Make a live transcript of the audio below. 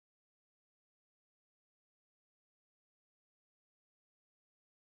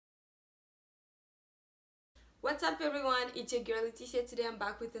What's up everyone, it's your girl Leticia. Today I'm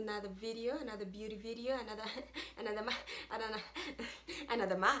back with another video, another beauty video, another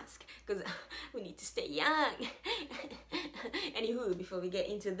mask, because we need to stay young. Anywho, before we get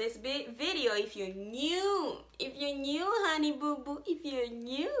into this video, if you're new honey boo boo, if you're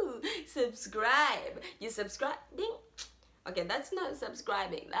new, subscribe. You subscribing? Okay, that's not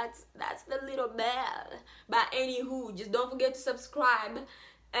subscribing, that's the little bell. But anywho, just don't forget to subscribe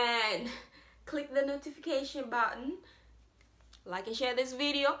and click the notification button, like and share this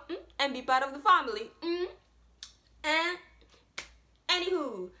video, and be part of the family. And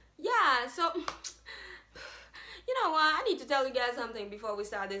anywho, yeah, so you know what, I need to tell you guys something before we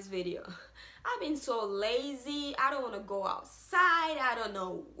start this video. I've been so lazy. I don't want to go outside. I don't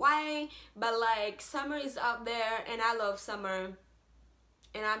know why, but like summer is out there and I love summer,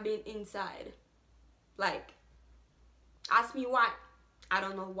 and I've been inside. Like, ask me why. I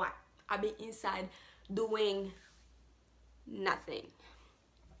don't know why. I've been inside doing nothing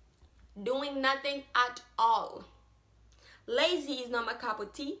at all. Lazy is not my cup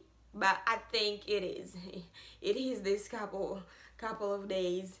of tea, but I think it is this couple of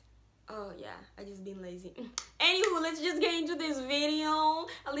days. Oh yeah, I just been lazy. Anywho, let's just get into this video.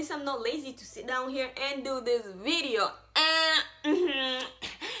 At least I'm not lazy to sit down here and do this video.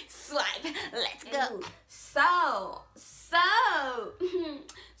 Swipe, let's go.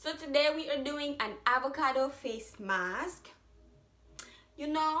 So today we are doing an avocado face mask. You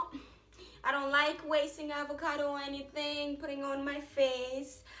know, I don't like wasting avocado or anything, putting on my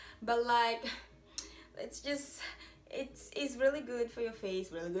face, but like, it's really good for your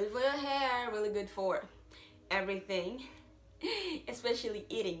face, really good for your hair, really good for everything, especially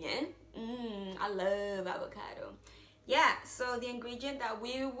eating it. I love avocado. Yeah, so the ingredient that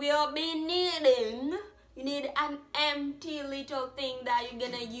we will be needing, you need an empty little thing that you're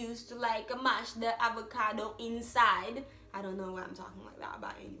gonna use to like mash the avocado inside. I don't know why I'm talking like that,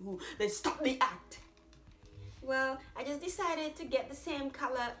 but anywho, let's stop the act. Well, I just decided to get the same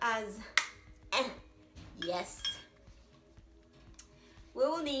color as, yes. We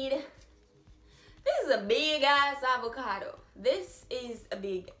will need, this is a big ass avocado. This is a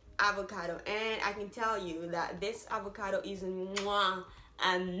big avocado, and I can tell you that this avocado is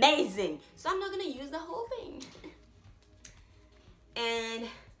amazing. So I'm not gonna use the whole thing. And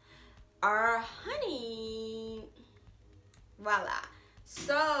our honey, voila.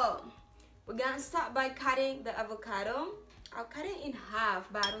 So we're gonna start by cutting the avocado. I'll cut it in half,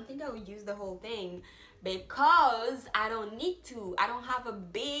 but I don't think I will use the whole thing because I don't need to. I don't have a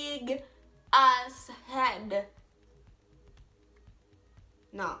big ass head.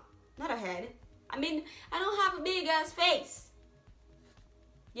 No, not a head. I mean, I don't have a big ass face.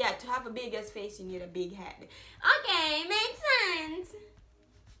 Yeah, to have a big ass face, you need a big head. Okay, makes sense.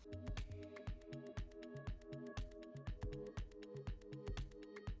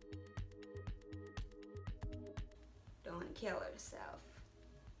 Don't want to kill herself.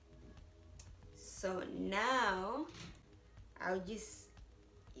 So now I'll just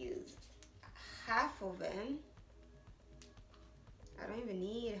use half of them. I don't even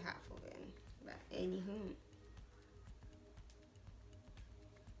need half of them, but anywho.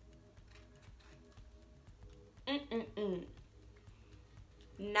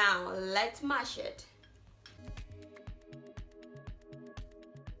 Now let's mash it.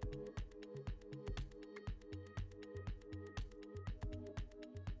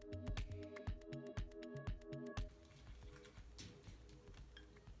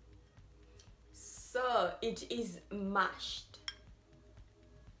 So it is mashed.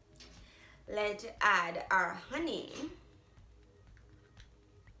 Let's add our honey.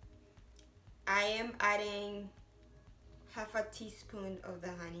 I am adding half a teaspoon of the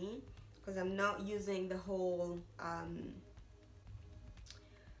honey because I'm not using the whole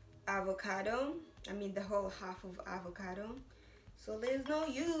avocado. I mean the whole half of avocado. So there's no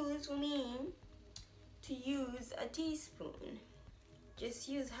use for me to use a teaspoon. Just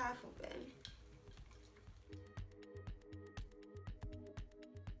use half of them.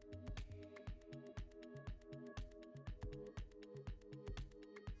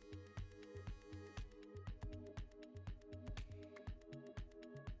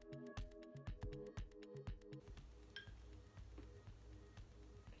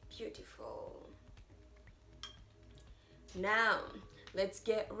 Beautiful. Now let's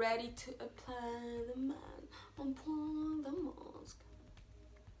get ready to apply the mask.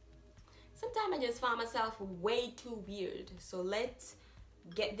 Sometimes I just find myself way too weird, so let's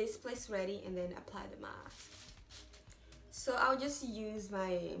get this place ready and then apply the mask. So I'll just use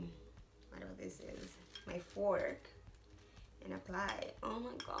my, whatever this is, my fork, and apply it. Oh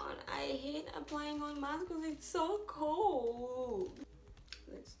my god, I hate applying on mask because it's so cold.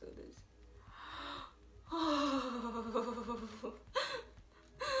 Let's do this.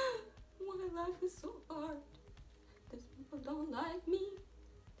 My life is so hard. These people don't like me.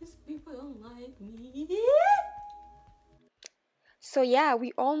 These people don't like me. So yeah,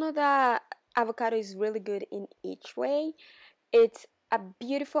 we all know that avocado is really good in each way. It's a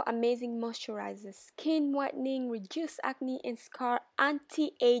beautiful, amazing moisturizer, skin whitening, reduce acne and scar,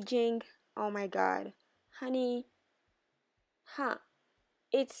 anti-aging. Oh my god, honey, huh?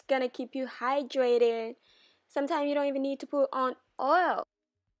 It's gonna keep you hydrated. Sometimes you don't even need to put on oil.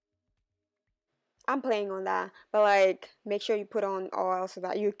 I'm playing on that, but like make sure you put on oil so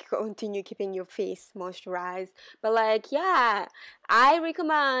that you continue keeping your face moisturized. But like, yeah, I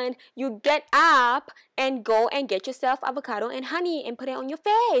recommend you get up and go and get yourself avocado and honey and put it on your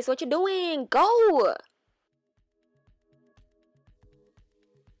face. What you doing? Go.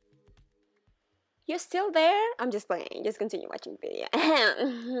 You're still there? I'm just playing. Just continue watching the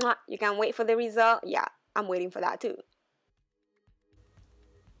video. You can't wait for the result? Yeah, I'm waiting for that too.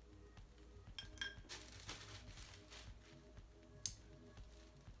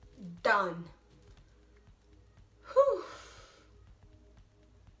 Done. Whew.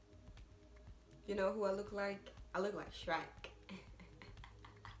 You know who I look like? I look like Shrek.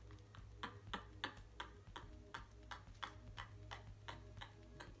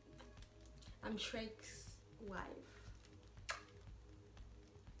 I'm Shrek's wife.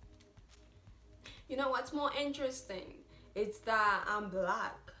 You know what's more interesting? It's that I'm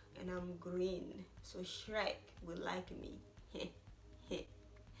black and I'm green, so Shrek will like me.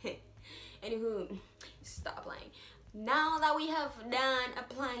 Anywho, stop playing. Now that we have done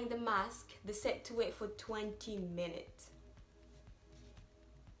applying the mask, they said to wait for 20 minutes.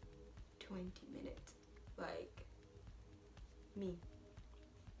 20 minutes. Like me.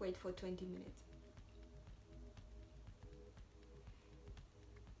 Wait for 20 minutes.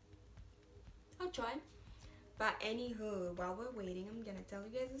 I'll try. But anywho, while we're waiting, I'm gonna tell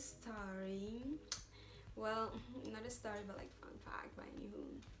you guys a story. Well, not a story, but like fun fact. But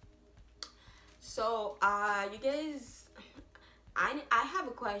anywho, so you guys, I have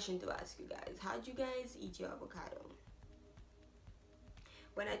a question to ask you guys. How'd you guys eat your avocado?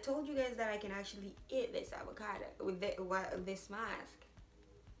 When I told you guys that I can actually eat this avocado with this mask,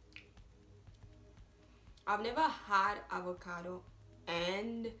 I've never had avocado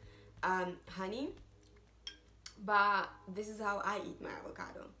and honey, but this is how I eat my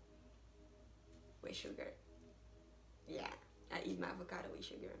avocado, with sugar. Yeah, I eat my avocado with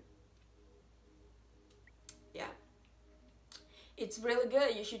sugar. Yeah, it's really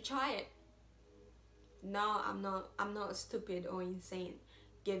good. You should try it. No, I'm not stupid or insane.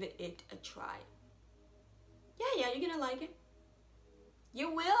 Give it a try. Yeah, you're gonna like it.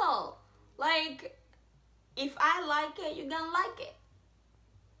 You will. Like, if I like it, you're gonna like it.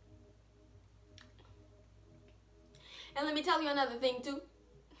 And let me tell you another thing too.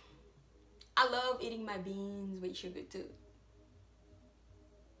 I love eating my beans with sugar too.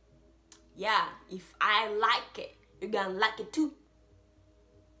 Yeah, if I like it, you're gonna like it too.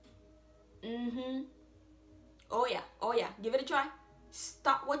 Oh yeah, give it a try.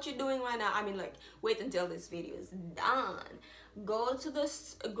 Stop what you're doing right now. I mean, like, wait until this video is done. Go to the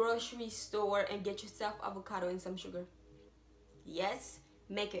grocery store and get yourself avocado and some sugar. Yes,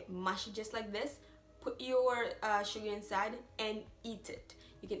 make it mushy just like this. Put your sugar inside and eat it.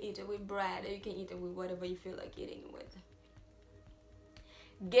 You can eat it with bread, or you can eat it with whatever you feel like eating it with.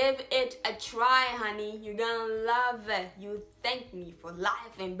 Give it a try, honey. You're gonna love it. You thank me for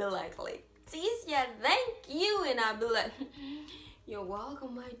life and be like, Leticia, thank you. And I'll be like, you're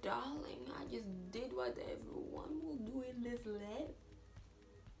welcome, my darling. I just did what everyone will do in this life.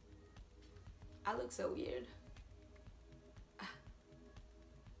 I look so weird.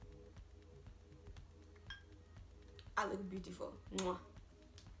 I look beautiful. Mwah.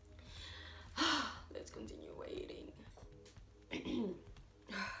 Let's continue waiting.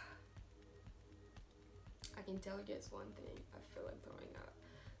 I can tell you guys one thing. I feel like throwing up.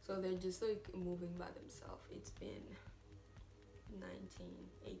 So they're just like moving by themselves. It's been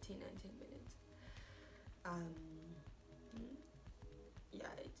 18, 19 minutes. Yeah,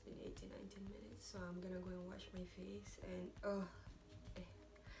 it's been 18, 19 minutes. So I'm gonna go and wash my face. And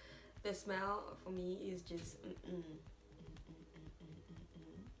the smell for me is just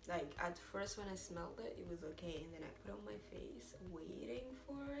like, at first when I smelled it, it was okay, and then I put on my face waiting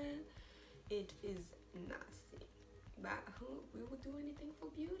for it. It is nasty, but we will do anything for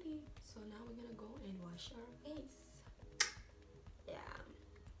beauty. So now we're gonna go and wash our face. Yeah.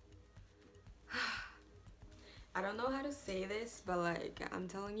 I don't know how to say this, but like I'm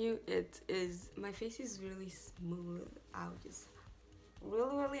telling you, it is, my face is really smooth out, just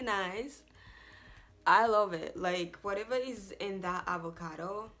really nice. I love it. Like whatever is in that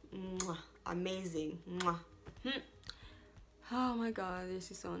avocado, mwah, amazing. Mwah. Oh my god,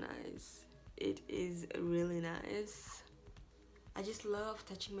 this is so nice. It is really nice. I just love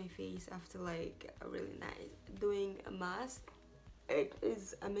touching my face after like a really nice doing a mask. It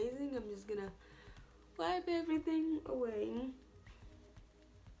is amazing. I'm just gonna wipe everything away.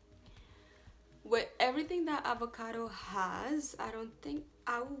 With everything that avocado has, I don't think,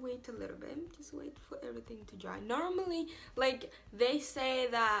 I will wait a little bit, just wait for everything to dry. Normally, like they say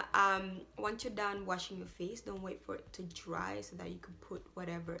that once you're done washing your face, don't wait for it to dry so that you can put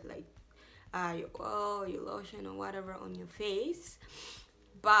whatever, like your oil, your lotion or whatever on your face.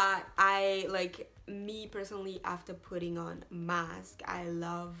 But I, like me personally, after putting on mask, I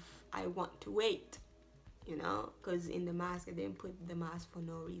want to wait, you know, because in the mask, I didn't put the mask for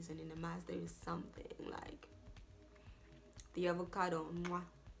no reason. In the mask there is something, like the avocado, mwah,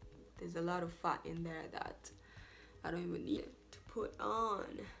 there's a lot of fat in there that I don't even need to put on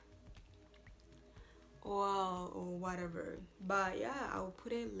oil or whatever. But yeah, I'll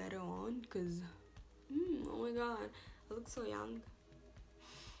put it later on because oh my god, I look so young.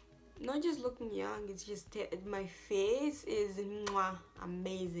 Not just looking young, it's just my face is mwah,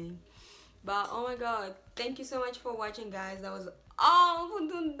 amazing. But oh my god, thank you so much for watching, guys. That was all for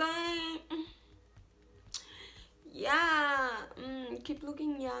today. Yeah, keep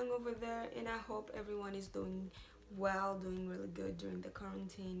looking young over there, and I hope everyone is doing well, doing really good during the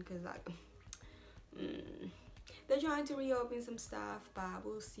quarantine, because like they're trying to reopen some stuff, but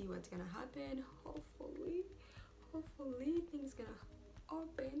we'll see what's gonna happen. Hopefully things gonna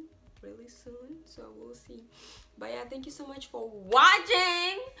open really soon, so we'll see. But yeah, thank you so much for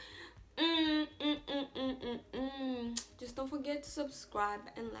watching. Just don't forget to subscribe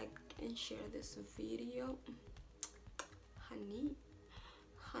and like and share this video, honey.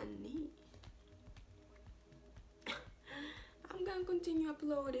 I'm gonna continue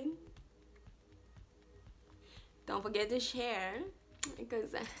uploading. Don't forget to share,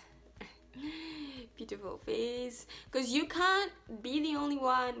 because beautiful face, because you can't be the only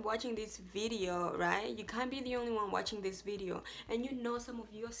one watching this video, right? You can't be the only one watching this video, and you know some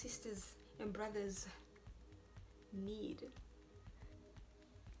of your sisters and brothers need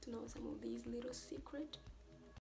to know some of these little secrets.